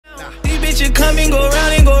bitches come and go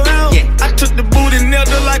round and go round. Yeah. I took the boot and nailed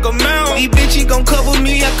her like a mound. These bitches gon' cover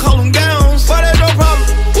me, I call them gowns. Boy, that's your problem.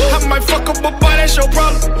 I might fuck up, but boy, that's your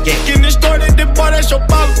problem. Yeah. Getting it started, then boy, that's your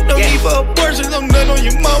problem. No need for abortions, I'm done on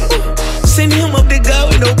your mama. Send him up the guy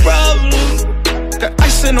with no problem. Got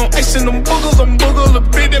ice in them boogers, I'm booger, a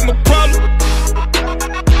bit in my problem.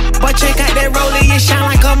 Boy, check out that roller, you shine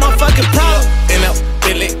like a motherfucking problem. And up,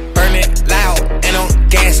 feel it, burn it loud, and I'm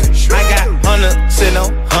gassing. I got hunters, and no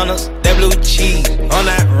hunters, that blue cheese on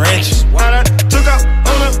that ranch. While I took out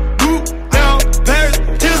on the boot, down Paris,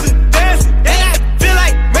 Tuesday, dancing. Yeah, I feel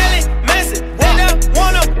like Marilyn Manson. They don't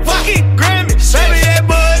wanna fucking Grammy. Baby, that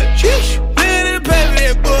bud, little baby,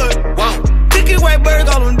 that bud. Wow, cookie white birds,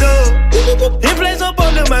 all them doves. In place up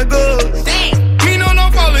under my goods. Damn, me know no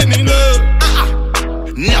falling in love.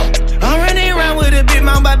 No, I'm running around with a big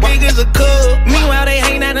mouth, but big as a cub. Meanwhile, they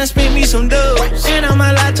hang out and spend me some dubs. And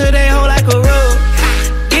I'ma lie to they hoe like a rug.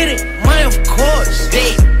 Get it, money of course.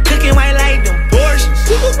 They cooking white like them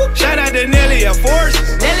portions. Shout out to Nelly, a force.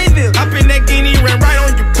 Nellyville, up in that guinea, ran right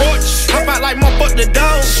on your porch. Hop out like my butt the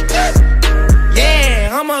dog.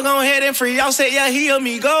 Yeah, I'ma go ahead and free. Y'all say, yeah, he or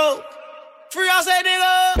me go. Free y'all say,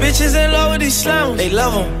 nigga. Bitches in love with these slums. They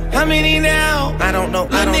love them. How many now? I don't know.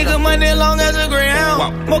 My nigga money long as a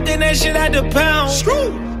ground. Smoking that shit out the pound.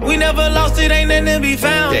 Screw. We never lost it, ain't nothing to be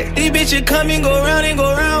found. Yeah. These bitches come and go round and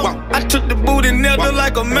go round. I took the boot and nailed her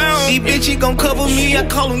like a mound. These bitches gon' cover me, I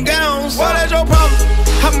call them gowns. Boy, that's your problem.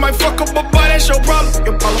 I might fuck up, but boy, that's your problem.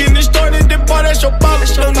 Getting it started, then boy, that's your problem.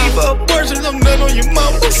 No need for abortions, I'm done on your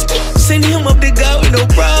mama. Send him up the guy with no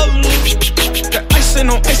problem. Got ice in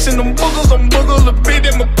them boogers, I'm booger, a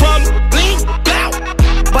bit in my problem. Bling, blow.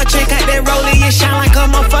 Boy, check out that roller, you shine like a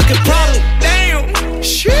motherfucking problem. Damn,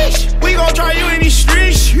 sheesh. We gon' try you in these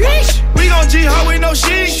streets. Sheesh. We gon' G-hard with no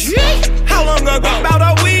sheesh. How long ago?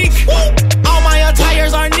 About a week. All my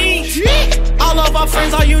attires are neat. All of our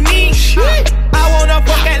friends are unique. I wanna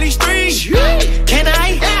fuck at least 3. Can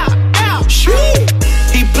I? Yeah.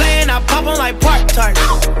 He playin', I pop him like Park Tart.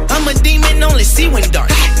 I'm a demon, only see when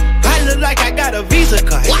dark. I look like I got a Visa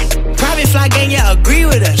card. Private fly gang, yeah, agree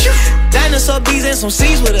with us. Dinosaur bees and some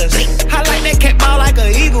seeds with us. I like that cat ball like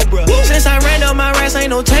an eagle, bro. Since I ran up my rats, ain't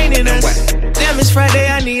no tainting us. Damn, it's Friday,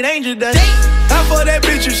 I need angel dust. I for that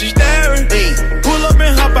bitch if she staring. Pull up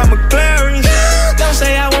and hop out McLaren. Don't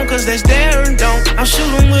say I won't, cause that's daring. Don't, I'm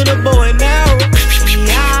shooting with a bow and arrow.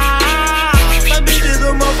 Yeah, my bitch is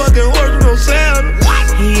a motherfucking horse with no saddle.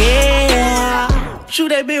 Yeah. Shoot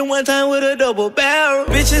that bitch one time with a double barrel.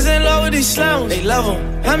 Bitches in love with these slums. They love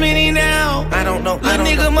them. How many now? I don't know. My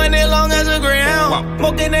nigga money long as a ground.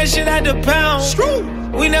 Smoking that shit out the pound. Screw.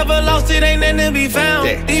 We never lost it, ain't nothing to be found.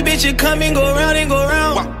 Yeah. These bitches come and go round and go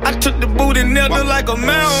round. I took the boot and nailed her like a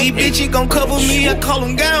mound. These bitches gon' cover me, I call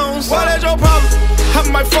them gowns. Boy, that's your problem. I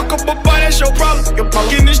might fuck up, but boy, that's your problem.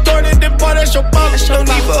 Getting it started, then boy, that's your problem. No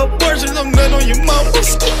need for abortions, I'm done on your mama.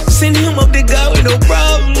 Send him up the guy with no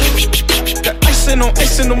problem. Got ice in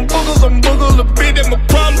them boogers, I'm booger, a bit in my